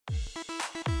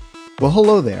Well,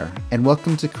 hello there, and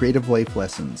welcome to Creative Life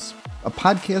Lessons, a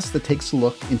podcast that takes a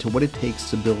look into what it takes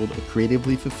to build a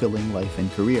creatively fulfilling life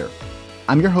and career.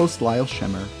 I'm your host, Lyle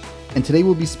Schemmer, and today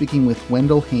we'll be speaking with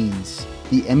Wendell Haynes,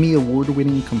 the Emmy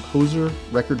Award-winning composer,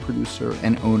 record producer,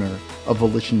 and owner of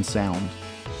Volition Sound.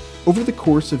 Over the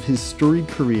course of his storied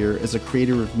career as a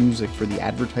creator of music for the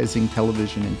advertising,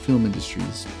 television, and film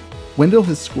industries, Wendell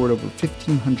has scored over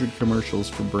 1,500 commercials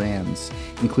for brands,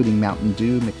 including Mountain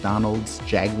Dew, McDonald's,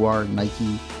 Jaguar,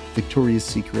 Nike, Victoria's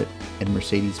Secret, and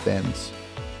Mercedes-Benz.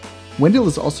 Wendell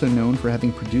is also known for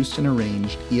having produced and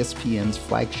arranged ESPN's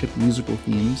flagship musical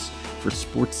themes for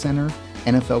SportsCenter,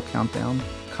 NFL Countdown,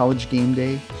 College Game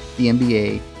Day, the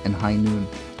NBA, and High Noon.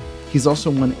 He's also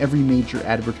won every major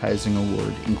advertising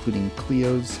award, including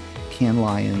Clio's, Cannes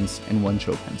Lions, and One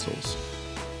Show Pencils.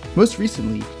 Most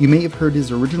recently, you may have heard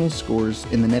his original scores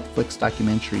in the Netflix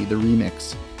documentary The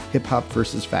Remix, Hip Hop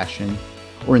vs. Fashion,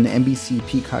 or in the NBC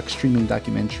Peacock streaming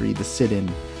documentary The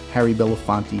Sit-In, Harry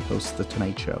Belafonte hosts The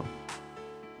Tonight Show.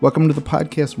 Welcome to the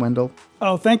podcast, Wendell.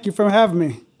 Oh, thank you for having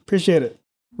me. Appreciate it.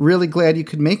 Really glad you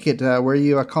could make it. Where are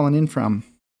you calling in from?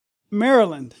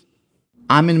 Maryland.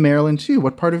 I'm in Maryland too.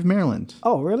 What part of Maryland?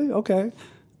 Oh, really? Okay.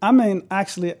 I'm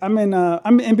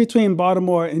in between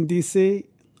Baltimore and DC.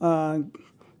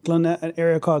 An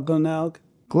area called Glenelg.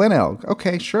 Glenelg.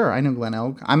 Okay, sure. I know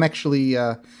Glenelg. I'm actually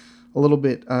a little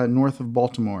bit north of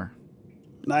Baltimore.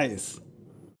 Nice.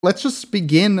 Let's just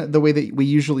begin the way that we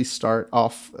usually start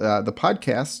off the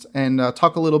podcast and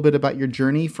talk a little bit about your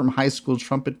journey from high school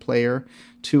trumpet player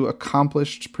to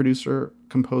accomplished producer,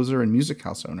 composer, and music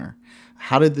house owner.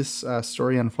 How did this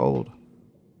story unfold?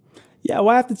 Yeah, well,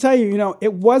 I have to tell you,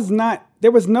 there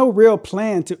was no real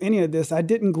plan to any of this. I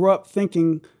didn't grow up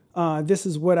thinking this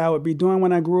is what I would be doing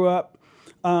when I grew up.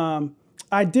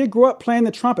 I did grow up playing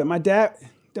the trumpet. My dad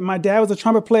was a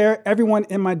trumpet player. Everyone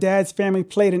in my dad's family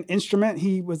played an instrument.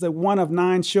 He was one of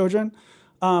 9 children.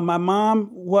 My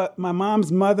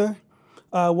mom's mother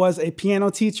was a piano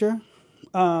teacher.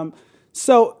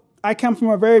 So I come from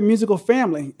a very musical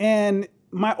family. And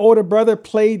my older brother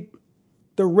played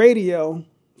the radio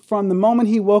from the moment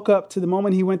he woke up to the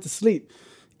moment he went to sleep.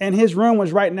 And his room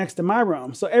was right next to my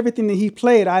room. So everything that he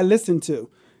played, I listened to.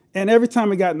 And every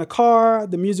time we got in the car,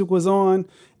 the music was on.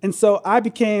 And so I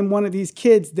became one of these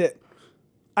kids that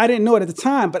I didn't know it at the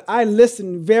time, but I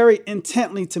listened very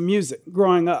intently to music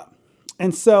growing up.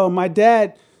 And so my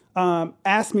dad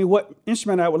asked me what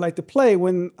instrument I would like to play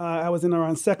when I was in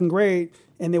around 2nd grade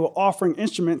and they were offering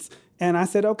instruments. And I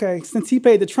said, okay, since he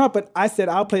played the trumpet, I said,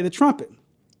 I'll play the trumpet.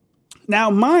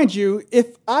 Now, mind you,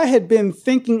 if I had been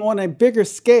thinking on a bigger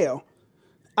scale,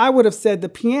 I would have said the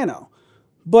piano.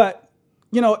 But,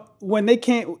 when they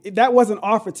came, that wasn't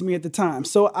offered to me at the time.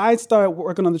 So I started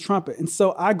working on the trumpet. And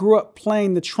so I grew up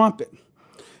playing the trumpet.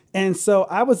 And so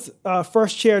I was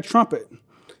first chair trumpet.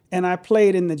 And I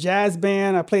played in the jazz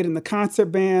band. I played in the concert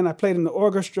band. I played in the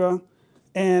orchestra.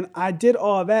 And I did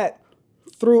all that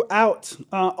throughout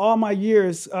all my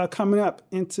years coming up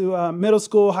into middle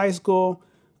school, high school.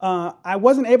 I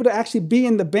wasn't able to actually be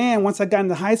in the band once I got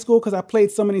into high school because I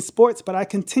played so many sports, but I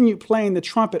continued playing the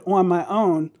trumpet on my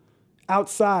own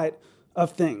outside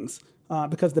of things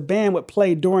because the band would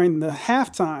play during the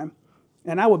halftime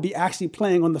and I would be actually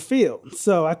playing on the field.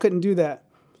 So I couldn't do that.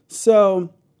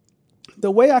 So the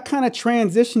way I kind of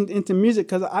transitioned into music,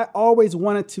 because I always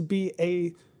wanted to be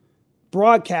a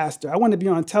broadcaster. I wanted to be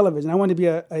on television. I wanted to be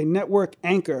a network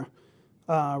anchor,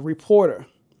 reporter.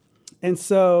 And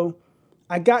so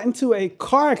I got into a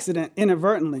car accident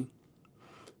inadvertently.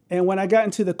 And when I got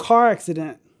into the car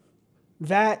accident,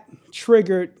 that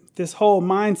triggered this whole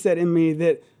mindset in me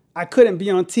that I couldn't be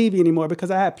on TV anymore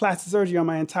because I had plastic surgery on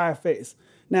my entire face.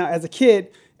 Now, as a kid,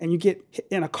 and you get hit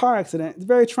in a car accident, it's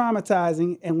very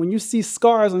traumatizing. And when you see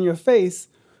scars on your face,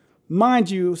 mind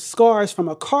you, scars from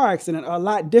a car accident are a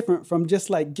lot different from just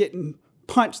like getting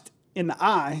punched in the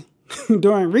eye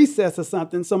during recess or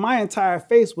something. So my entire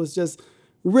face was just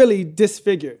really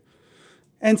disfigured.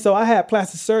 And so I had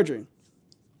plastic surgery.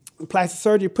 Plastic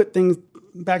surgery put things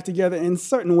back together in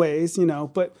certain ways,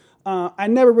 but I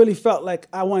never really felt like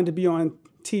I wanted to be on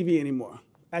TV anymore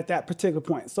at that particular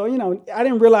point. So, I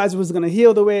didn't realize it was going to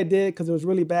heal the way it did because it was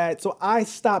really bad. So I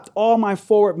stopped all my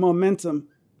forward momentum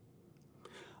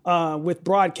with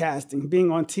broadcasting,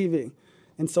 being on TV.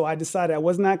 And so I decided I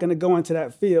was not going to go into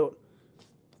that field.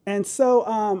 And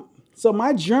so So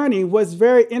my journey was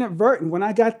very inadvertent. When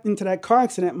I got into that car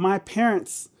accident, my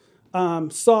parents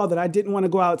saw that I didn't want to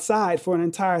go outside for an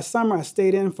entire summer. I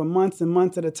stayed in for months and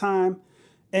months at a time.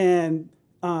 And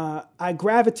I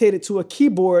gravitated to a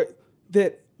keyboard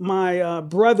that my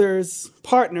brother's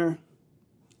partner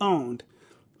owned.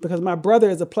 because my brother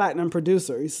is a platinum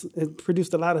producer. He's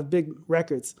produced a lot of big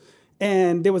records.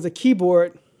 And there was a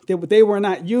keyboard that they were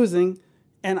not using.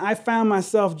 And I found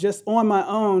myself just on my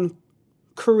own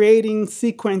creating,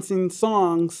 sequencing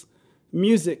songs,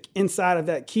 music inside of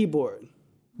that keyboard.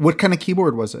 What kind of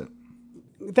keyboard was it?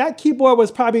 That keyboard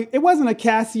was it wasn't a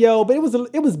Casio, but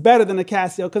it was better than a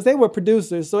Casio because they were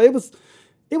producers. So it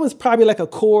was probably like a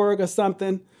Korg or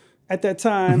something at that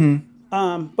time.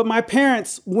 But my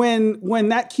parents, when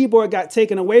that keyboard got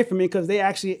taken away from me because they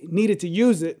actually needed to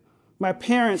use it, my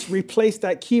parents replaced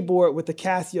that keyboard with the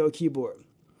Casio keyboard.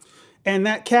 And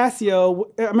that Casio,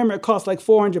 I remember it cost like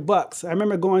 $400. I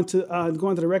remember going to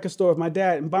the record store with my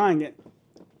dad and buying it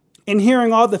and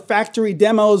hearing all the factory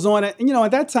demos on it. And, at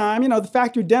that time, the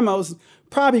factory demos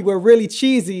probably were really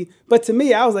cheesy. But to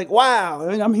me, I was like, wow,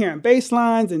 I'm hearing bass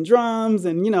lines and drums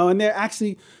and, and they're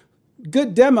actually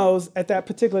good demos at that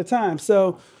particular time.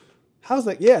 So I was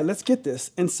like, yeah, let's get this.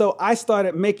 And so I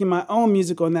started making my own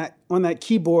music on that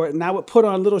keyboard, and I would put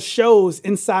on little shows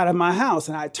inside of my house,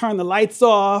 and I'd turn the lights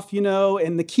off,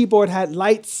 and the keyboard had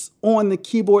lights on the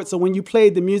keyboard. So when you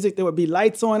played the music, there would be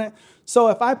lights on it. So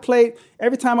if I played,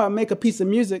 every time I would make a piece of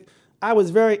music, I was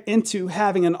very into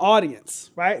having an audience,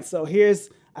 right? So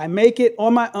I make it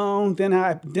on my own, then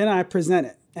I present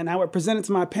it, and I would present it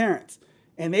to my parents,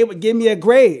 and they would give me a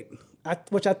grade,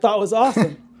 which I thought was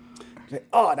awesome. Like,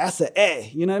 oh, that's an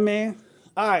A. You know what I mean?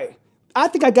 All right. I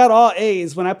think I got all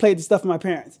A's when I played the stuff for my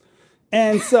parents.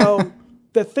 And so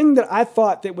the thing that I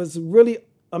thought that was really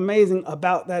amazing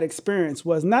about that experience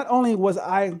was not only was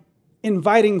I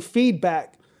inviting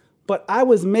feedback, but I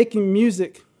was making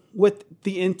music with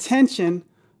the intention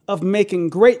of making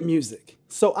great music.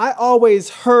 So I always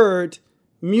heard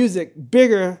music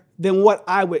bigger than what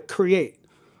I would create.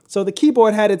 So the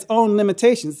keyboard had its own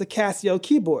limitations, the Casio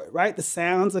keyboard, right? The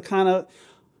sounds are kind of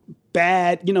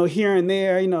bad, here and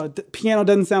there. The piano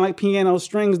doesn't sound like piano,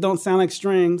 strings don't sound like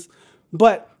strings.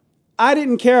 But I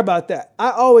didn't care about that.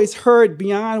 I always heard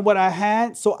beyond what I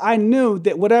had, so I knew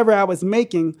that whatever I was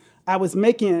making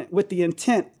it with the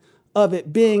intent of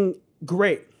it being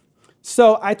great.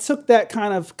 So I took that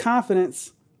kind of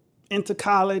confidence into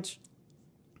college,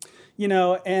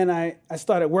 and I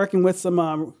started working with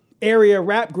some area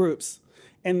rap groups.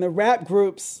 And the rap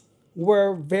groups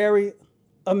were very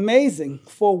amazing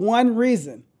for one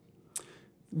reason.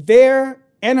 Their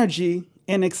energy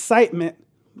and excitement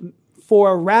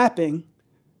for rapping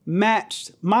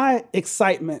matched my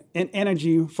excitement and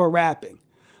energy for rapping.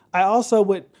 I also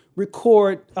would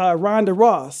record Rhonda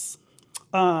Ross,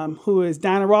 who is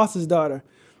Diana Ross's daughter,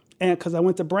 and because I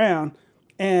went to Brown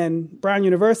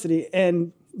University,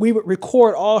 and we would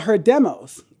record all her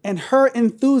demos. And her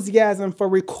enthusiasm for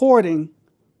recording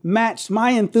matched my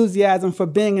enthusiasm for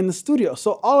being in the studio.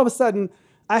 So all of a sudden,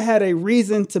 I had a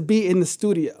reason to be in the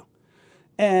studio.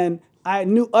 And I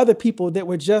knew other people that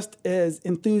were just as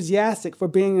enthusiastic for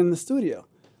being in the studio.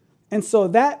 And so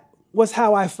that was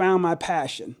how I found my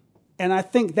passion. And I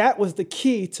think that was the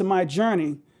key to my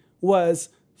journey, was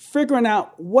figuring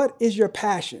out what is your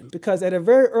passion. Because at a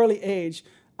very early age,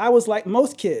 I was like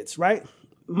most kids, right?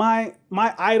 My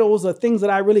idols or things that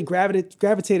I really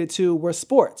gravitated to were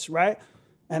sports, right?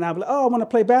 And I'd be like, oh, I want to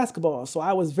play basketball. So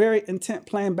I was very intent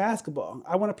playing basketball.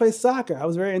 I want to play soccer. I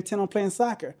was very intent on playing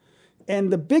soccer.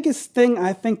 And the biggest thing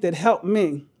I think that helped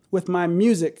me with my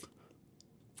music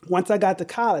once I got to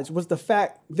college was the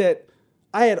fact that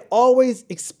I had always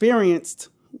experienced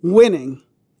winning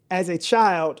as a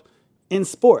child in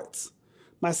sports.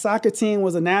 My soccer team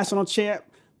was a national champ.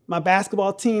 My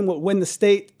basketball team would win the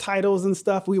state titles and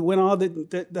stuff. We win all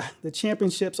the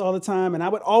championships all the time. And I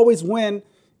would always win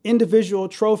individual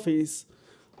trophies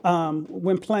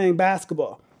when playing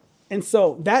basketball. And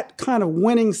so that kind of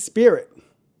winning spirit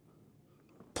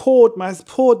pulled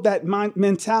that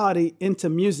mentality into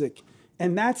music.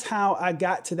 And that's how I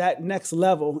got to that next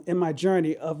level in my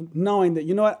journey of knowing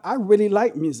that, I really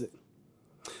like music.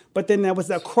 But then that was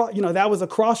that was a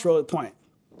crossroad point.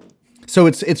 So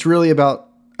it's really about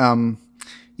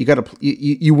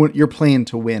you're playing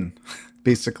to win,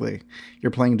 basically.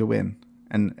 You're playing to win,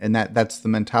 and that's the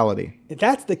mentality.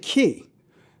 That's the key.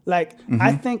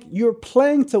 I think you're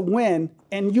playing to win,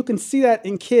 and you can see that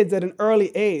in kids at an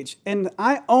early age. And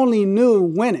I only knew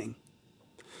winning.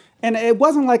 And it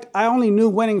wasn't like I only knew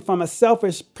winning from a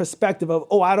selfish perspective of,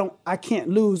 I can't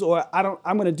lose, or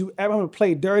I'm going to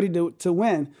play dirty to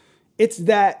win. It's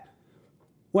that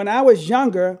when I was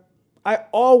younger, I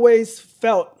always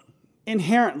felt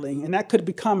inherently, and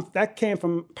that came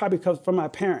from my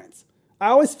parents. I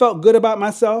always felt good about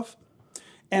myself.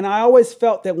 And I always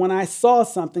felt that when I saw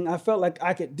something, I felt like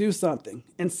I could do something.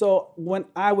 And so when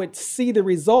I would see the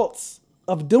results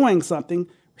of doing something,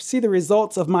 see the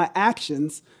results of my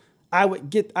actions, I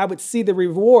would see the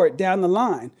reward down the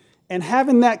line. And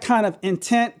having that kind of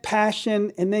intent,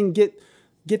 passion, and then get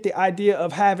the idea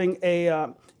of having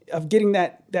of getting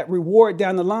that reward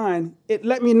down the line, it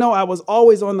let me know I was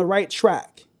always on the right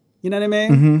track. You know what I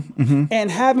mean? Mm-hmm, mm-hmm.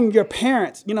 And having your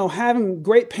parents, having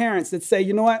great parents that say,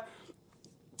 you know what,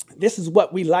 this is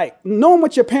what we like. Knowing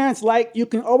what your parents like, you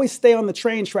can always stay on the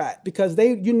train track because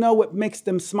you know what makes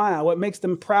them smile, what makes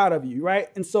them proud of you, right?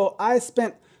 And so I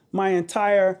spent my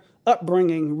entire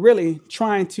upbringing really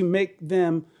trying to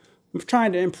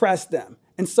impress them.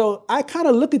 And so I kind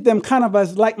of look at them kind of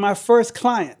as like my first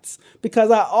clients because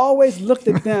I always looked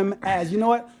at them as, you know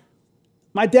what?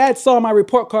 My dad saw my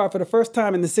report card for the first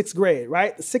time in the 6th grade,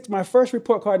 right? My first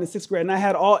report card in the 6th grade, and I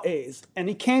had all A's. And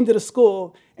he came to the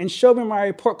school and showed me my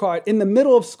report card in the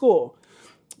middle of school,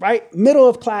 right? Middle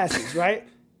of classes, right?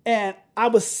 And I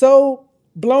was so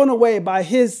blown away by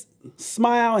his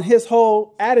smile and his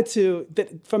whole attitude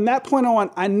that from that point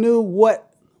on, I knew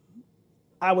what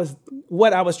I was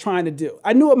trying to do.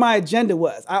 I knew what my agenda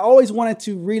was. I always wanted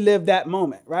to relive that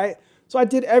moment, right? So I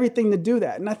did everything to do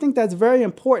that. And I think that's very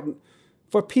important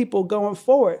for people going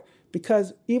forward,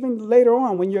 because even later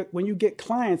on, when you get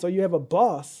clients or you have a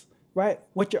boss, right,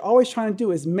 what you're always trying to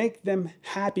do is make them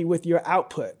happy with your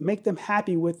output, make them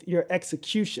happy with your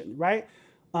execution, right?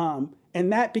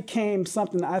 And that became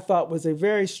something I thought was a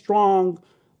very strong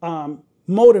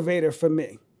motivator for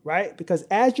me, right? Because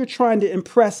as you're trying to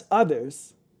impress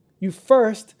others, you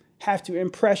first have to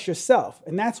impress yourself.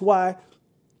 And that's why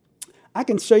I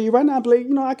can show you right now, Blake,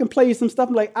 I can play you some stuff.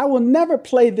 I'm like, I will never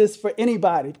play this for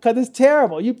anybody because it's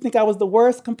terrible. You think I was the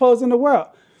worst composer in the world.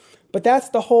 But that's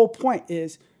the whole point,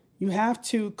 is you have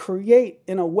to create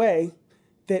in a way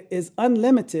that is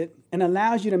unlimited and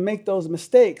allows you to make those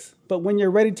mistakes. But when you're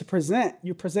ready to present,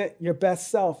 you present your best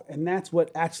self. And that's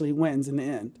what actually wins in the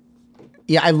end.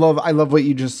 Yeah, I love what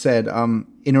you just said.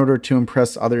 In order to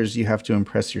impress others, you have to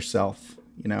impress yourself.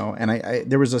 And I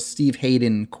there was a Steve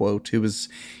Hayden quote who was,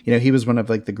 he was one of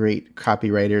like the great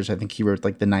copywriters. I think he wrote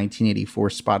like the 1984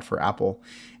 spot for Apple.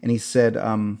 And he said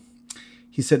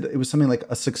it was something like,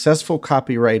 a successful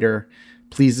copywriter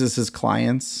pleases his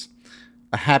clients.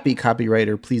 A happy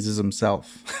copywriter pleases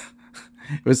himself.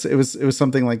 It was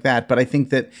something like that. But I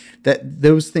think that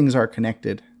those things are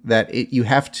connected, that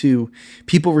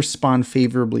people respond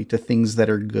favorably to things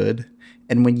that are good.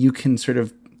 And when you can sort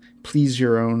of please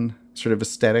your own sort of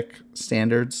aesthetic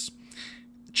standards,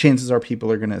 chances are people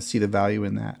are going to see the value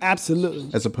in that. Absolutely.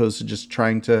 As opposed to just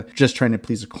trying to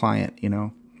please a client,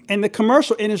 And the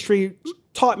commercial industry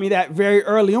taught me that very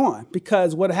early on,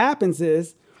 because what happens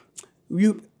is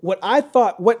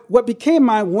what became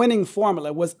my winning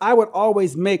formula was I would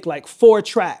always make like 4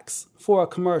 tracks for a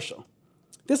commercial.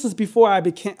 This was before I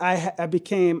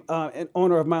became an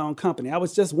owner of my own company. I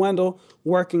was just Wendell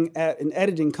working at an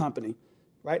editing company,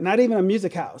 right? Not even a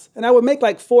music house. And I would make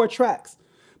like 4 tracks.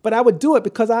 But I would do it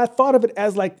because I thought of it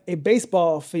as like a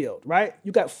baseball field, right?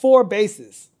 You got 4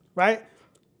 bases, right?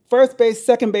 First base,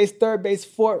 second base, third base,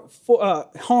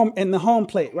 home and the home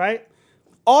plate, right?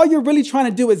 All you're really trying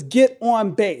to do is get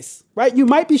on base, right? You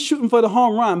might be shooting for the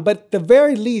home run, but at the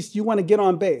very least, you want to get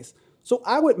on base. So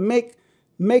I would make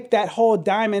that whole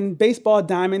baseball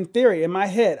diamond theory in my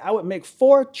head. I would make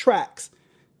 4 tracks.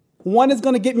 One is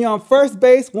going to get me on first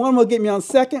base. One will get me on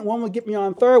second. One will get me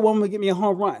on third. One will get me a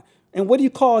home run. And what do you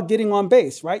call getting on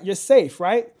base, right? You're safe,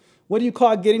 right? What do you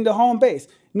call getting to home base?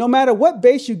 No matter what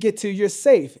base you get to, you're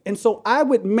safe. And so I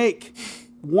would make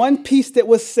one piece that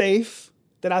was safe,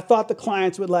 that I thought the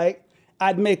clients would like.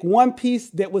 I'd make one piece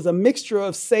that was a mixture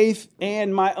of safe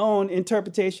and my own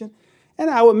interpretation. And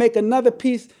I would make another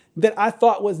piece that I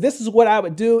thought this is what I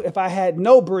would do if I had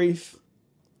no brief.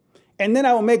 And then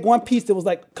I would make one piece that was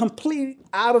like complete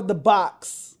out of the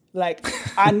box. Like,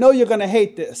 I know you're going to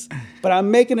hate this, but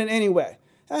I'm making it anyway.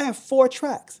 I have 4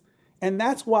 tracks. And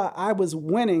that's why I was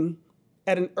winning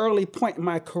at an early point in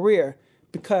my career,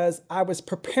 because I was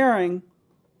preparing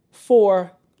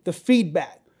for the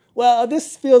feedback. Well,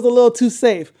 this feels a little too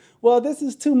safe. Well, this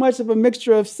is too much of a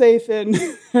mixture of safe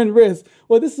and risk.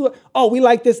 Well, we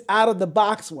like this out of the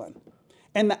box one.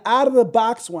 And the out of the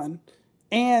box one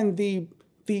and the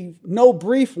no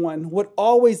brief one would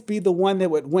always be the one that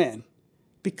would win.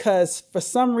 Because for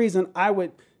some reason,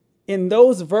 in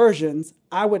those versions,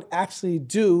 I would actually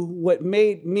do what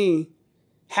made me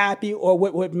happy or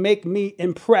what would make me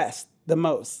impressed the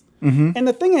most. Mm-hmm. And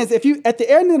the thing is, at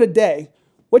the end of the day,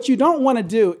 what you don't want to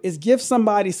do is give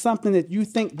somebody something that you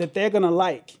think that they're going to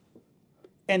like.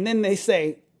 And then they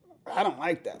say, I don't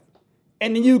like that.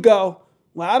 And then you go,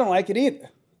 well, I don't like it either.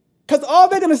 Because all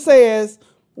they're going to say is,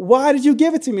 why did you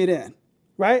give it to me then?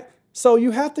 Right? So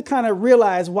you have to kind of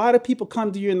realize, why do people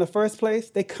come to you in the first place?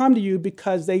 They come to you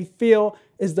because they feel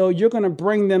as though you're going to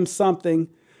bring them something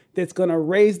that's going to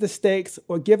raise the stakes,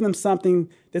 or give them something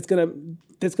that's going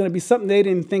to be something they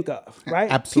didn't think of,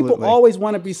 right? Absolutely. People always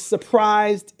want to be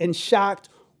surprised and shocked,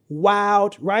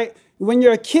 wowed, right? When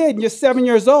you're a kid and you're 7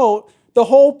 years old, the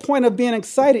whole point of being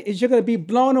excited is you're going to be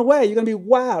blown away. You're going to be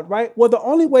wowed, right? Well, the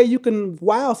only way you can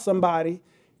wow somebody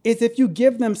is if you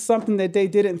give them something that they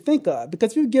didn't think of.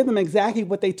 Because if you give them exactly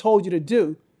what they told you to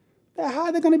do, how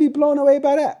are they going to be blown away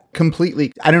by that?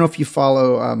 Completely. I don't know if you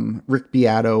follow Rick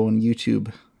Beato on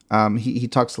YouTube. He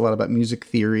talks a lot about music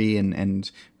theory and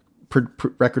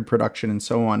record production and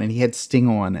so on. And he had Sting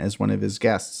on as one of his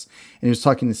guests. And he was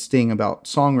talking to Sting about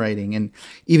songwriting. And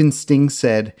even Sting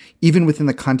said, even within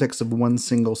the context of one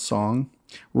single song,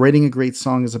 writing a great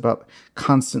song is about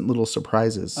constant little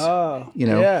surprises.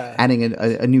 Adding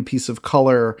a new piece of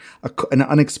color, an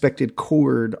unexpected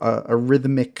chord, a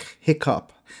rhythmic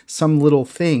hiccup, some little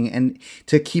thing, and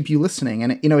to keep you listening.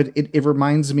 And it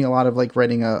reminds me a lot of like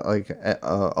writing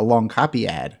a long copy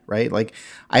ad, right? Like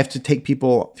I have to take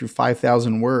people through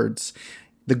 5,000 words.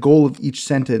 The goal of each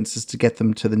sentence is to get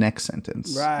them to the next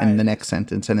sentence, right, and the next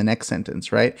sentence and the next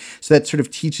sentence, right? So that sort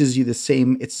of teaches you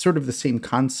it's sort of the same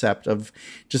concept of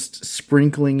just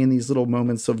sprinkling in these little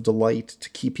moments of delight to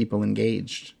keep people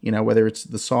engaged, whether it's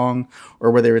the song or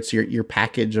whether it's your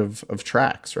package of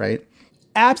tracks, right?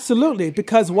 Absolutely.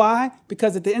 Because why?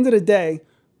 Because at the end of the day,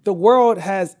 the world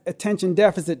has attention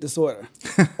deficit disorder.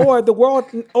 Or the world,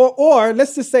 or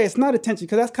let's just say it's not attention,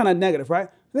 because that's kind of negative, right?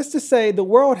 Let's just say the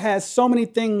world has so many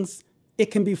things it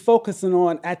can be focusing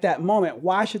on at that moment.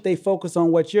 Why should they focus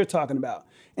on what you're talking about?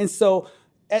 And so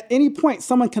at any point,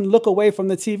 someone can look away from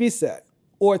the TV set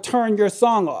or turn your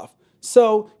song off.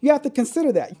 So you have to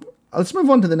consider that. Let's move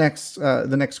on to the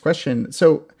next question.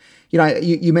 So,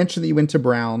 you mentioned that you went to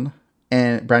Brown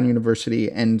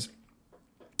University, and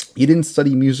you didn't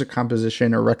study music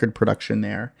composition or record production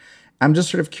there. I'm just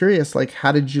sort of curious, like,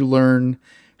 how did you learn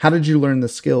the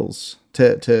skills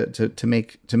to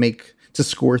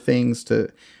score things,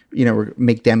 to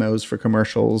make demos for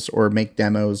commercials or make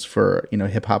demos for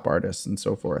hip hop artists and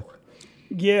so forth?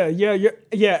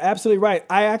 Yeah, absolutely right.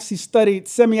 I actually studied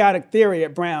semiotic theory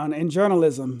at Brown and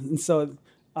journalism, and so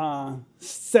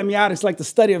semiotics, like the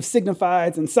study of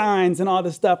signifieds and signs and all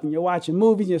this stuff. And you're watching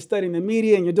movies, you're studying the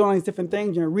media, and you're doing all these different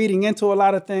things. You're reading into a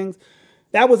lot of things.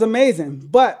 That was amazing,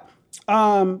 but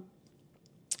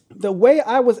the way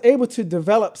I was able to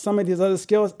develop some of these other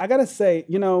skills, I gotta say,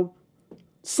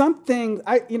 some things,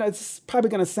 it's probably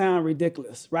gonna sound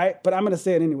ridiculous, right? But I'm gonna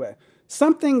say it anyway.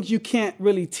 Some things you can't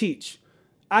really teach.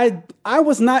 I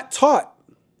was not taught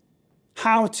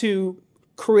how to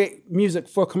create music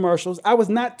for commercials. I was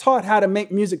not taught how to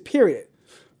make music, period.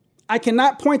 I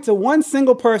cannot point to one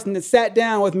single person that sat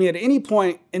down with me at any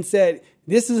point and said,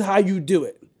 this is how you do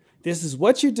it. This is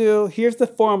what you do. Here's the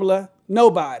formula.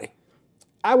 Nobody.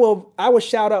 I will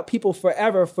shout out people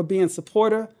forever for being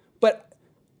supportive, but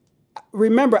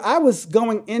remember, I was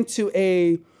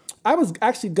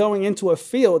actually going into a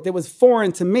field that was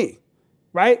foreign to me,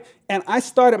 right? And I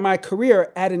started my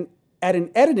career at an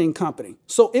editing company.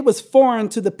 So it was foreign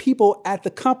to the people at the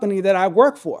company that I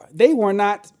work for. They were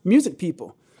not music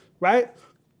people, right?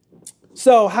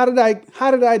 So how did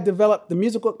I develop the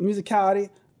musicality?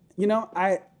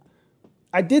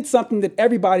 I did something that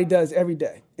everybody does every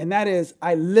day. And that is,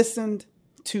 I listened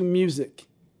to music,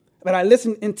 but I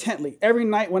listened intently. Every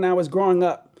night when I was growing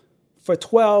up, for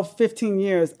 12, 15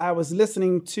 years, I was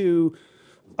listening to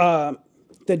what's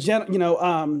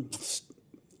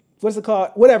it called?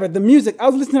 Whatever, the music. I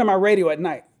was listening to my radio at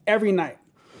night, every night.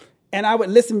 And I would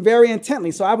listen very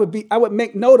intently. So I would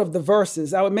make note of the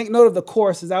verses. I would make note of the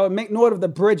choruses. I would make note of the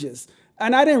bridges.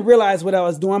 And I didn't realize what I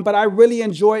was doing, but I really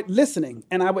enjoyed listening.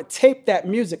 And I would tape that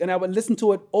music and I would listen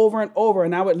to it over and over.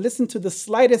 And I would listen to the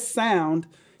slightest sound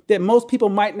that most people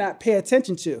might not pay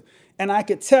attention to. And I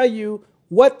could tell you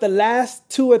what the last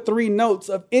 2 or 3 notes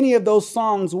of any of those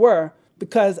songs were,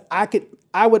 because I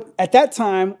would, at that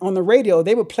time on the radio,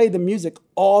 they would play the music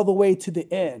all the way to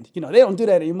the end. They don't do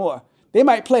that anymore. They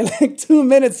might play like 2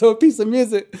 minutes of a piece of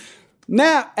music.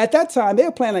 Now, at that time, they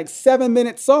were playing like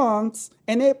 7-minute songs,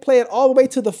 and they play it all the way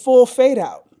to the full fade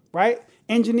out, right?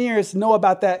 Engineers know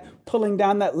about that, pulling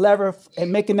down that lever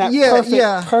and making that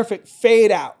perfect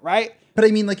fade out, right? But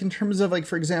I mean, like in terms of like,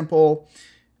 for example,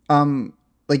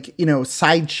 like,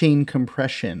 side chain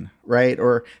compression, right?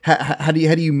 Or how do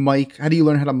you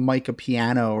learn how to mic a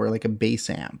piano or like a bass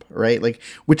amp, right? Like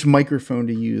which microphone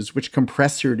to use, which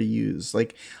compressor to use,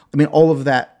 like, I mean, all of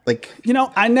that, like,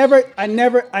 I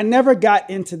never got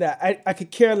into that. I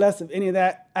could care less of any of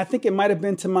that. I think it might have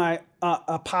been to my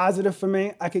a positive for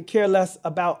me. I could care less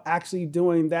about actually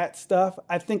doing that stuff.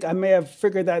 I think I may have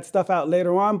figured that stuff out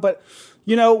later on, but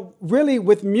really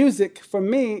with music, for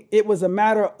me, it was a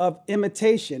matter of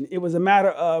imitation. It was a matter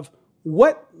of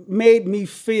what made me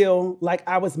feel like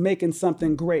I was making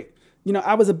something great.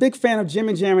 I was a big fan of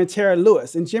Jimmy Jam and Terry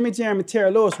Lewis, and Jimmy Jam and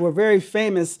Terry Lewis were very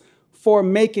famous for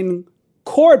making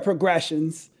chord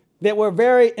progressions that were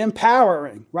very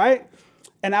empowering, right?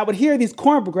 And I would hear these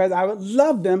chord progressions, I would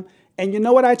love them, and you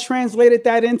know what I translated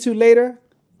that into later?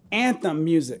 Anthem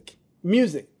music.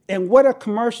 And what are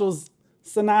commercials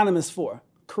synonymous for?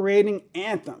 Creating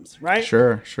anthems, right?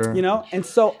 Sure. And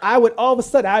so I would, all of a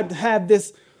sudden, I'd have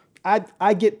this,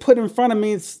 I get put in front of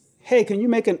me, hey, can you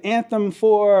make an anthem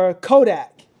for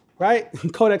Kodak, right?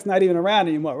 Kodak's not even around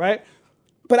anymore, right?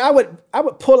 But I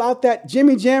would pull out that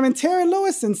Jimmy Jam and Terry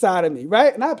Lewis inside of me,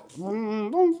 right?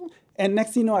 And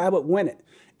next thing you know, I would win it.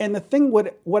 And the thing,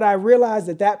 what I realized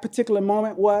at that particular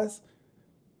moment was,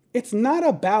 it's not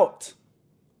about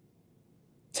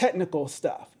technical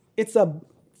stuff.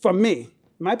 For me, it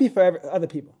might be for other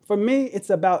people. For me, it's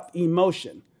about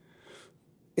emotion.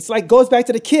 It's like, goes back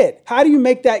to the kid. How do you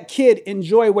make that kid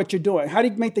enjoy what you're doing? How do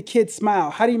you make the kid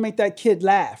smile? How do you make that kid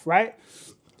laugh, right?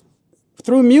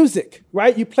 Through music,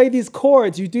 right? You play these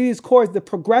chords, you do these chords, the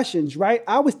progressions, right?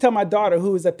 I always tell my daughter,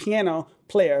 who is a piano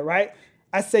player, right?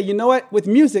 I say, you know what? With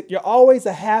music, you're always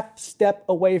a half step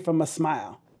away from a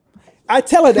smile. I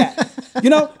tell her that.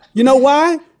 You know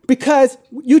why? Because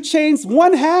you change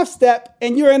one half step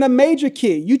and you're in a major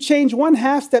key. You change one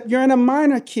half step, you're in a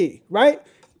minor key, right?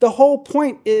 The whole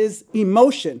point is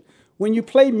emotion. When you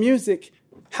play music,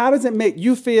 how does it make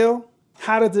you feel?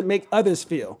 How does it make others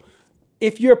feel?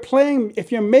 If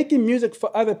you're making music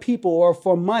for other people or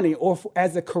for money or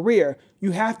as a career,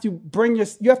 you have to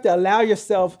allow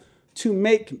yourself to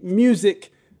make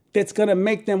music that's going to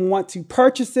make them want to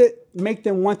purchase it, make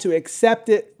them want to accept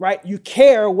it, right? You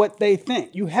care what they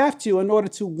think. You have to in order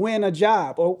to win a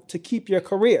job or to keep your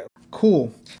career.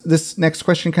 Cool. This next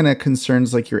question kind of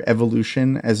concerns like your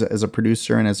evolution as a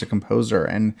producer and as a composer.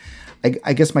 And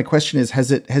I guess my question is,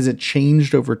 has it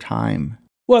changed over time?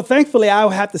 Well, thankfully, I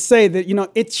would have to say that,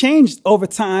 it changed over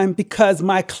time because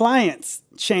my clients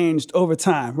changed over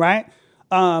time, right?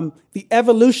 The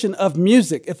evolution of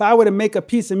music. If I were to make a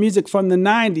piece of music from the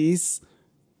 90s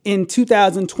in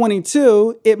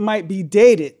 2022, it might be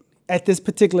dated at this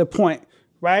particular point,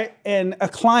 right? And a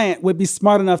client would be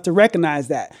smart enough to recognize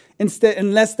that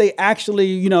unless they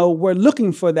actually, were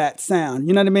looking for that sound.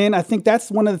 You know what I mean? I think that's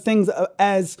one of the things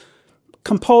as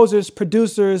composers,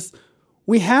 producers,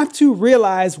 we have to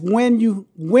realize when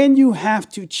you have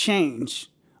to change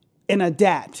and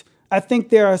adapt. I think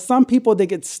there are some people that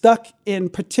get stuck in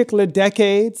particular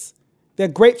decades. They're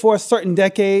great for a certain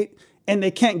decade, and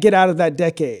they can't get out of that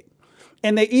decade.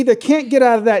 And they either can't get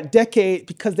out of that decade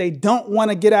because they don't want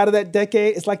to get out of that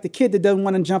decade. It's like the kid that doesn't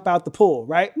want to jump out the pool,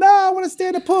 right? No, I want to stay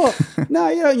in the pool. No,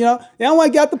 they don't want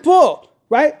to get out the pool,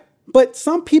 right? But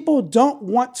some people don't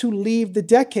want to leave the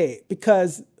decade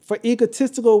because for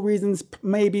egotistical reasons,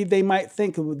 maybe they might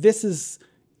think this is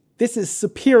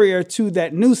superior to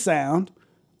that new sound.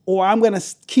 Or I'm going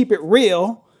to keep it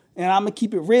real, and I'm going to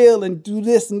keep it real and do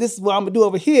this, and this is what I'm going to do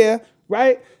over here,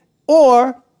 right?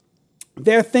 Or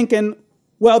they're thinking,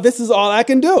 well, this is all I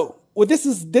can do. Well, this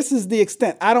is the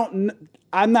extent.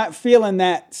 I'm not feeling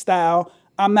that style.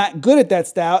 I'm not good at that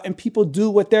style, and people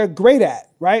do what they're great at,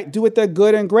 right? Do what they're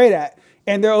good and great at,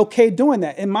 and they're okay doing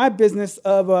that. In my business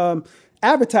of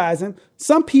advertising,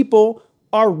 some people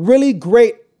are really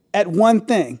great at one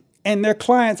thing, and their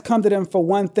clients come to them for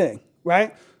one thing,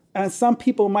 right? And some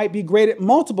people might be great at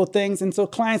multiple things, and so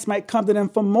clients might come to them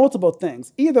for multiple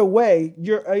things. Either way,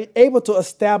 you're able to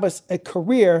establish a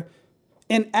career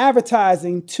in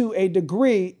advertising to a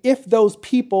degree if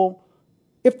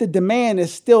the demand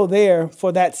is still there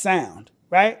for that sound,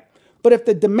 right? But if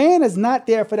the demand is not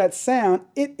there for that sound,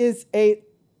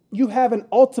 you have an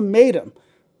ultimatum,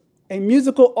 a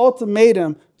musical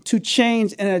ultimatum to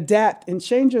change and adapt and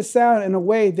change your sound in a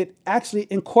way that actually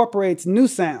incorporates new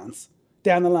sounds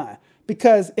down the line.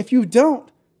 Because if you don't,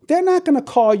 they're not going to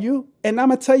call you. And I'm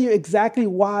going to tell you exactly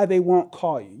why they won't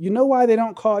call you. You know why they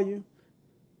don't call you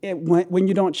when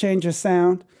you don't change your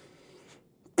sound?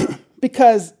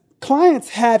 Because clients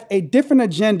have a different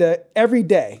agenda every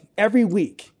day, every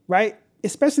week, right?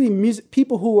 Especially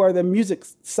people who are the music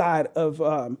side of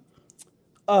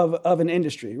of an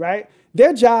industry, right?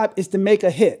 Their job is to make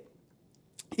a hit.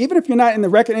 Even if you're not in the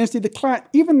record industry, the client,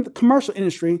 even the commercial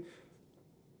industry,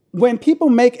 when people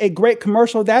make a great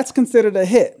commercial, that's considered a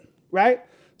hit, right?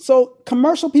 So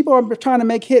commercial people are trying to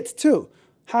make hits too.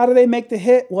 How do they make the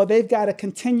hit? Well, they've got to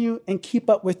continue and keep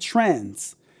up with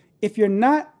trends. If you're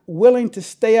not willing to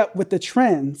stay up with the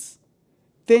trends,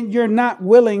 then you're not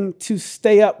willing to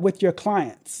stay up with your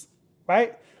clients,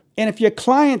 right? And if your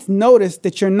clients notice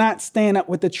that you're not staying up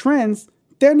with the trends,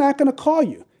 they're not going to call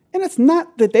you. And it's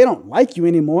not that they don't like you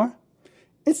anymore.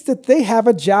 It's that they have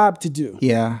a job to do.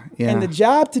 Yeah. And the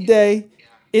job today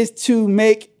is to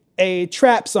make a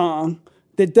trap song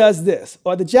that does this.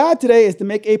 Or the job today is to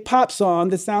make a pop song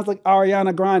that sounds like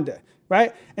Ariana Grande,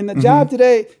 right? And the job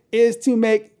today is to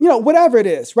make, whatever it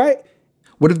is, right?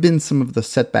 What have been some of the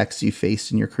setbacks you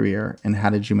faced in your career, and how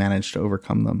did you manage to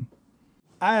overcome them?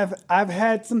 I've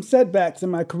had some setbacks in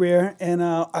my career, and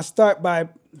I start by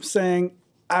saying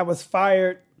I was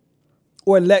fired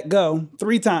or let go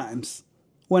 3 times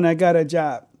when I got a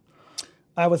job.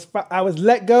 I was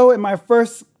let go in my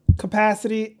first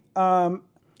capacity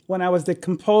when I was the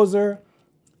composer,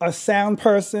 a sound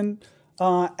person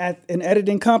at an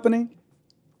editing company,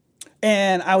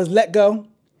 and I was let go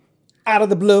out of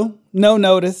the blue, no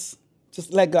notice,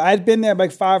 just let go. I'd been there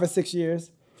like 5 or 6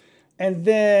 years, and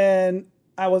then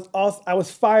I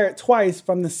was fired twice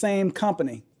from the same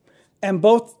company, and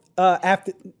both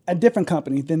after a different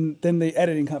company than the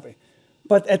editing company.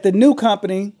 But at the new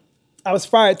company, I was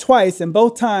fired twice, and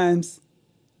both times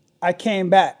I came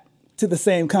back to the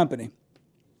same company.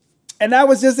 And that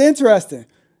was just interesting.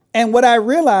 And what I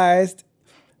realized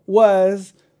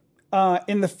was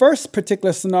in the first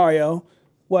particular scenario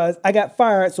was I got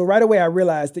fired. So right away I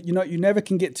realized that, you never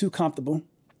can get too comfortable.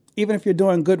 Even if you're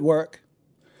doing good work,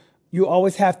 you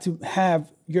always have to have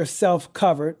yourself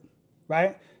covered,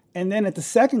 right? And then at the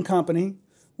second company,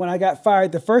 when I got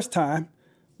fired the first time,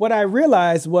 what I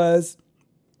realized was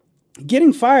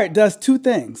getting fired does 2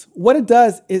 things. What it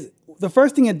does is, the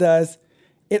first thing it does,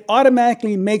 it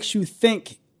automatically makes you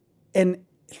think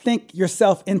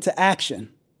yourself into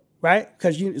action, right?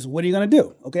 Because what are you going to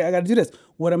do? Okay, I got to do this.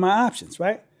 What are my options,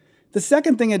 right? The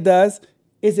second thing it does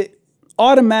is it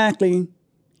automatically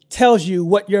tells you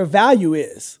what your value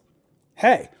is.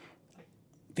 Hey,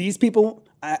 these people,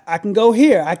 I can go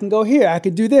here, I can go here, I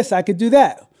could do this, I could do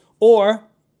that. Or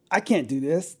I can't do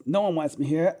this. No one wants me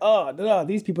here.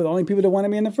 These people are the only people that wanted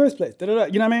me in the first place. You know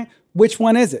what I mean? Which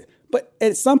one is it? But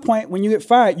at some point when you get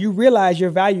fired, you realize your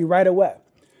value right away.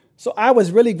 So I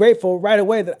was really grateful right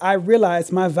away that I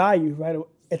realized my value right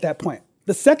at that point.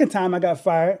 The second time I got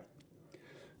fired,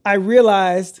 I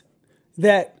realized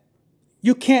that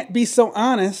you can't be so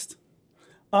honest,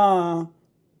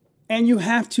 and you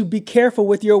have to be careful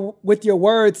with your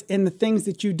words and the things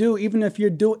that you do, even if you're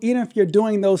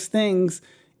doing those things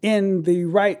in the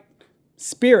right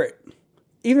spirit.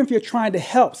 Even if you're trying to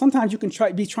help, sometimes you can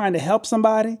be trying to help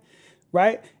somebody,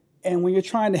 right? And when you're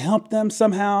trying to help them,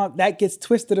 somehow that gets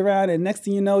twisted around, and next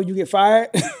thing you know, you get fired.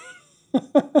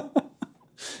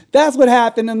 That's what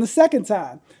happened in the second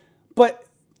time. But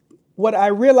what I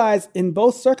realized in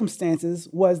both circumstances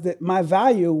was that my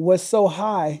value was so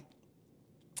high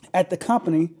at the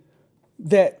company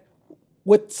that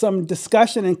with some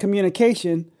discussion and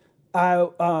communication,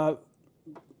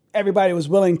 everybody was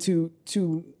willing to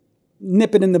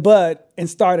nip it in the bud and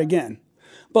start again.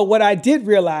 But what I did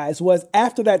realize was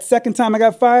after that second time I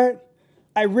got fired,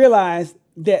 I realized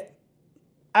that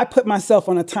I put myself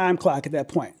on a time clock at that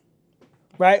point,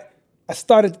 right? I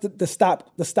started the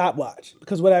stopwatch,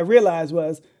 because what I realized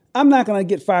was I'm not going to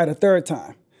get fired a third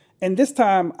time. And this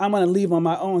time I'm going to leave on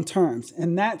my own terms.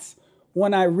 And that's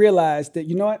when I realized that,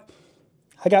 you know what?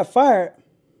 I got fired,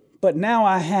 but now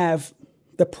I have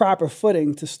the proper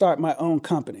footing to start my own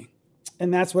company.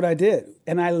 And that's what I did.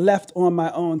 And I left on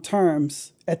my own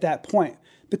terms at that point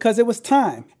because it was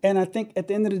time. And I think at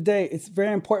the end of the day, it's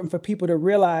very important for people to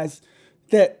realize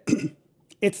that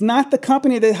it's not the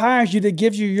company that hires you that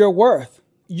gives you your worth.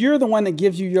 You're the one that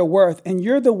gives you your worth, and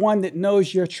you're the one that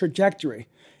knows your trajectory.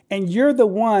 And you're the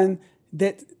one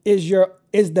that is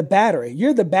the battery.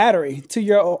 You're the battery to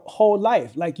your whole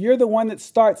life. Like, you're the one that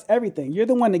starts everything. You're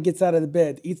the one that gets out of the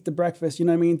bed, eats the breakfast,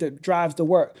 that drives to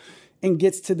work and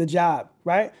gets to the job,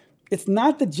 right? It's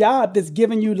not the job that's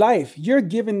giving you life. You're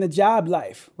giving the job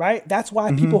life, right? That's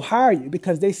why people hire you,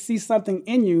 because they see something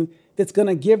in you that's going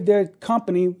to give their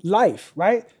company life,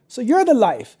 right? So you're the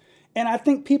life. And I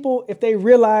think people, if they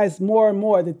realize more and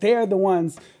more that they're the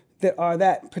ones that are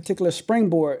that particular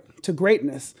springboard to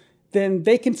greatness, then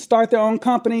they can start their own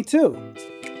company too.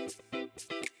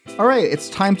 All right, it's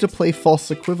time to play false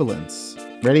equivalence.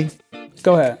 Ready?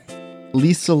 Go ahead.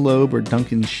 Lisa Loeb or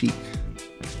Duncan Sheik?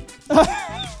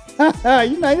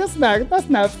 That's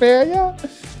not fair, yeah.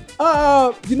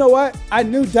 You know what? I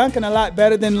knew Duncan a lot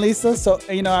better than Lisa, so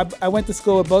I went to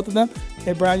school with both of them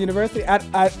at Brown University.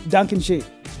 Duncan Sheik.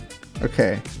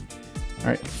 Okay. All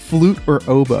right. Flute or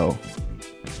oboe?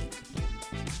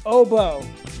 Oboe.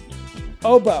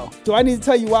 Do I need to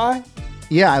tell you why?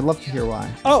 Yeah, I'd love to hear why.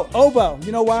 Oh, oboe.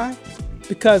 You know why?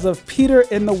 Because of Peter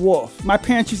and the Wolf. My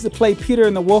parents used to play Peter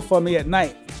and the Wolf for me at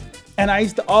night. And I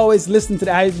used to always listen to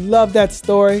that. I love that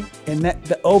story. And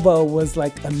the oboe was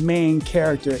like a main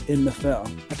character in the film.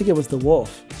 I think it was the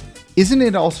wolf. Isn't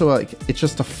it also like, it's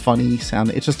just a funny sound?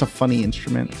 It's just a funny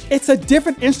instrument. It's a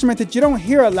different instrument that you don't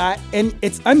hear a lot, and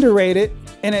it's underrated.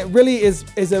 And it really is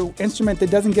an instrument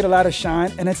that doesn't get a lot of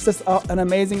shine. And it's just an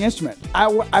amazing instrument. I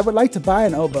would like to buy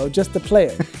an oboe just to play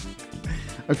it.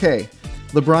 Okay.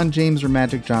 LeBron James or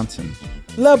Magic Johnson?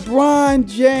 LeBron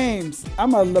James.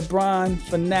 I'm a LeBron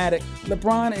fanatic.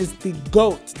 LeBron is the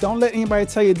GOAT. Don't let anybody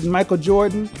tell you Michael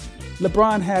Jordan.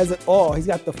 LeBron has it all. He's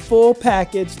got the full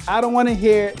package. I don't want to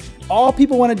hear it. All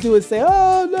people want to do is say,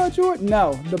 oh, no, Jordan.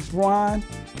 No, LeBron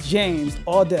James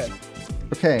all day.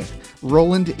 Okay.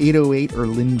 Roland 808 or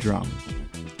Lindrum?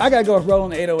 I got to go with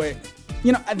Roland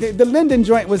 808. The Linden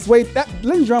joint was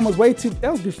Linden drum was way too,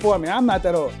 that was before me. I'm not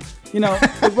that old.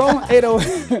 The Roland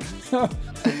 808,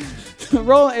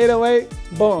 Roland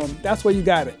 808, boom, that's where you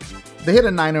got it. They hit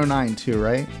a 909 too,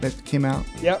 right? That came out?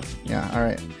 Yep. Yeah, all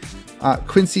right.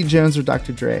 Quincy Jones or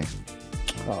Dr. Dre?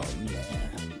 Oh,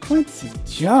 man. Quincy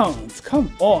Jones, come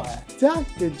on.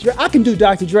 Dr. Dre. I can do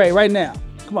Dr. Dre right now.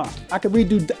 Come on. I can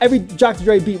redo every Dr.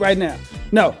 Dre beat right now.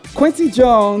 No, Quincy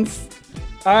Jones.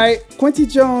 All right. Quincy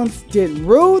Jones did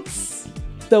Roots,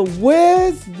 The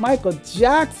Wiz, Michael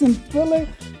Jackson, Thriller.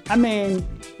 I mean,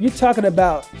 you're talking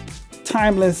about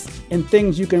timeless and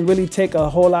things you can really take a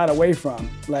whole lot away from.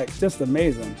 Like, just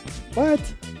amazing. What?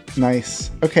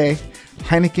 Nice. Okay.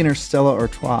 Heineken or Stella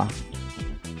Artois?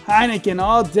 Heineken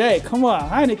all day. Come on,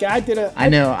 Heineken. I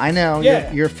know.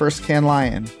 Yeah. You're first can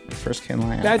lion. That's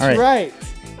right.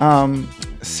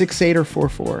 6'8" or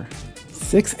 4'4"?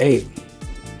 6'8".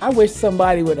 I wish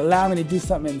somebody would allow me to do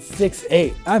something in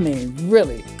 6'8". I mean,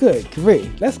 really, good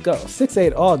grief. Let's go.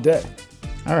 6'8" all day.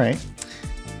 All right.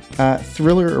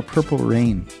 Thriller or Purple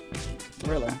Rain?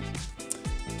 Thriller.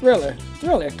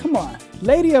 Come on.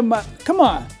 Come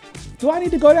on. Do I need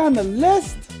to go down the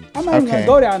list? I'm not even going to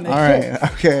go down the list.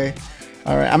 Okay.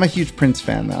 All right. I'm a huge Prince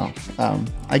fan, though.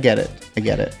 I get it.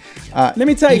 Let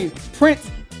me tell you,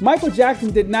 Michael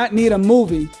Jackson did not need a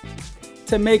movie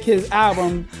to make his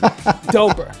album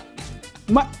doper.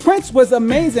 Prince was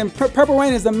amazing. Purple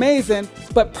Rain is amazing,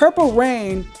 but Purple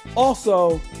Rain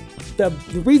also, the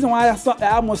reason why I thought the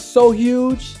album was so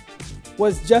huge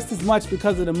was just as much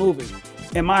because of the movie,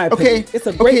 in my opinion. Okay. It's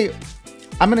a great... Okay.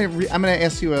 I'm gonna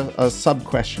ask you a sub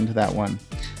question to that one.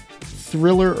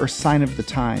 Thriller or Sign of the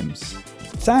Times?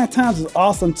 Sign of the Times is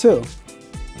awesome too.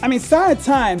 I mean, Sign of the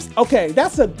Times, okay,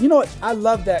 you know what? I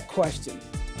love that question.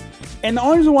 And the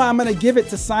only reason why I'm going to give it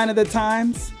to Sign of the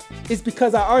Times is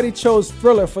because I already chose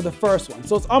Thriller for the first one.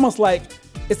 So it's almost like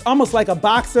a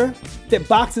boxer that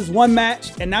boxes one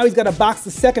match and now he's got to box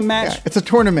the second match. Yeah, it's a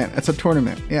tournament.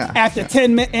 Yeah. After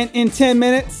 10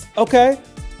 minutes, okay?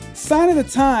 Sign of the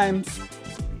Times,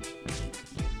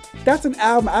 that's an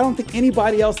album I don't think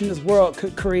anybody else in this world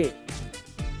could create.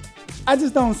 I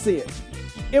just don't see it.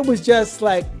 It was just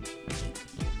like,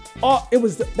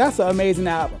 that's an amazing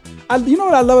album. You know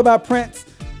what I love about Prince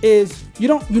is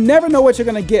you never know what you're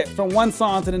gonna get from one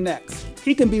song to the next.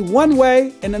 He can be one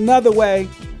way and another way,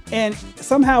 and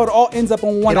somehow it all ends up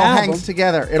on one album. It all hangs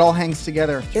together. It all hangs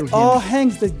together through him. It all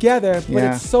hangs together, but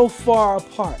it's so far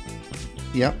apart.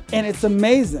 Yep. And it's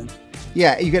amazing.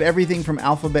 Yeah, you get everything from not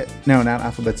Alphabet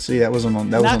City. That was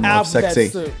on Love Sexy.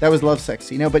 That was Love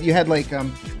Sexy. No, but you had like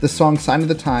the song Sign of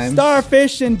the Times.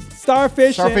 Starfish and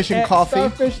Coffee. Starfish And Coffee.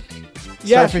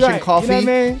 You know what I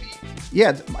mean?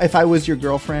 Yeah, If I Was Your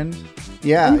Girlfriend.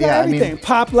 Yeah, you got everything. I mean,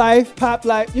 Pop Life.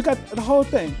 You got the whole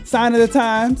thing. Sign of the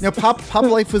Times. No, Pop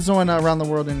Life was on Around the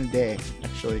World in a Day,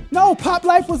 actually. No, Pop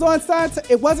Life was on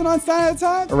it wasn't on Sign of the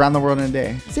Times? Around the World in a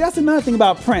Day. See, that's another thing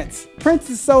about Prince. Prince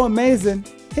is so amazing.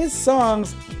 His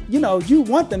songs, you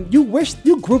want them, you wish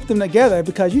you group them together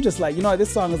because you just like,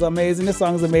 this song is amazing, so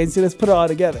let's put it all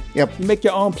together. Yep. You make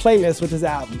your own playlist with his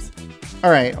albums. All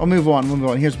right, I'll move on.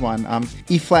 Here's one.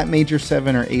 E flat major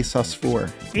 7 or A sus 4?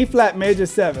 E flat major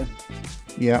 7.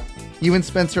 Yeah. You and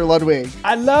Spencer Ludwig.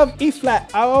 I love E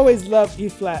flat. I always love E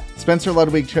flat. Spencer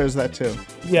Ludwig chose that too.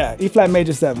 Yeah, E flat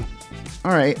major 7.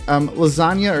 All right,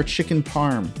 lasagna or chicken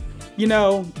parm?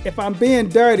 If I'm being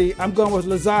dirty, I'm going with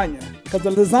lasagna.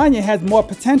 because the lasagna has more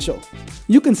potential.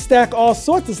 You can stack all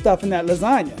sorts of stuff in that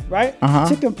lasagna, right?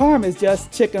 Chicken parm is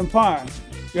just chicken parm,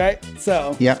 right?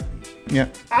 So Yep.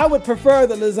 I would prefer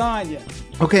the lasagna.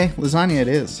 Okay, lasagna it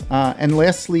is. And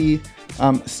lastly,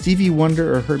 Stevie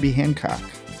Wonder or Herbie Hancock?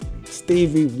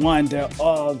 Stevie Wonder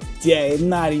all day,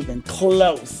 not even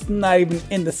close, not even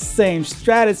in the same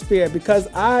stratosphere, because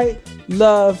I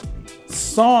love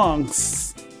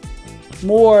songs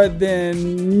more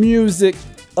than music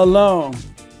alone.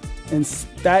 And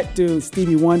that dude,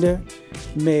 Stevie Wonder,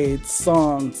 made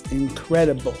songs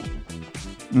incredible.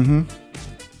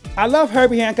 I love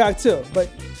Herbie Hancock too, but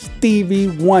Stevie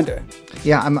Wonder.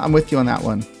 Yeah, I'm with you on that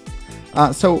one.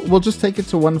 So we'll just take it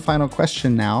to one final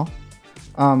question now.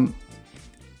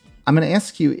 I'm going to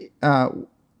ask you,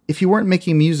 if you weren't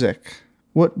making music,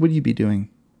 what would you be doing?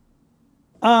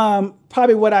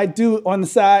 Probably what I do on the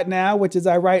side now, which is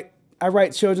I write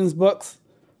children's books.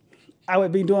 I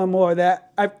would be doing more of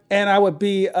that. I would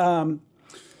be, are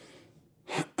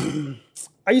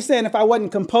you saying if I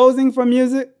wasn't composing for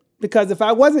music? Because if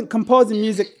I wasn't composing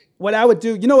music, what I would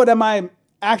do, you know what my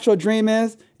actual dream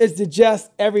is to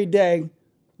just every day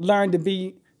learn to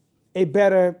be a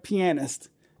better pianist.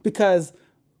 Because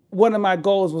one of my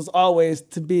goals was always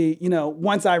to be,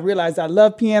 once I realized I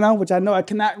love piano, which I know I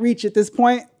cannot reach at this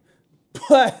point,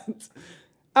 but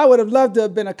I would have loved to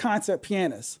have been a concert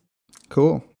pianist.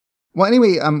 Cool. Well,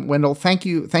 anyway, Wendell, thank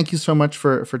you so much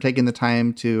for taking the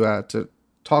time to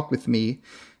talk with me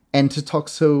and to talk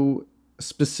so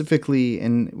specifically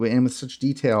and with such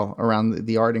detail around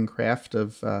the art and craft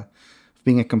of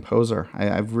being a composer.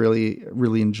 I've really,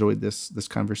 really enjoyed this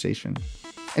conversation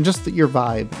and just your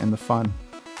vibe and the fun.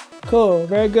 Cool.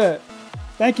 Very good.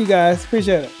 Thank you, guys.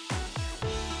 Appreciate it.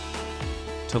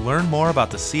 To learn more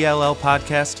about the CLL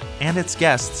podcast and its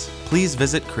guests, please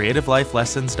visit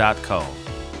creativelifelessons.co.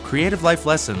 Creative Life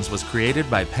Lessons was created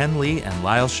by Penn Lee and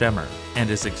Lyle Schemmer and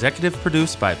is executive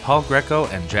produced by Paul Greco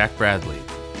and Jack Bradley.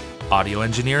 Audio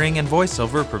engineering and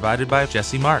voiceover provided by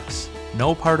Jesse Marks.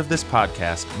 No part of this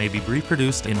podcast may be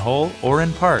reproduced in whole or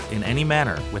in part in any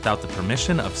manner without the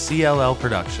permission of CLL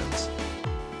Productions.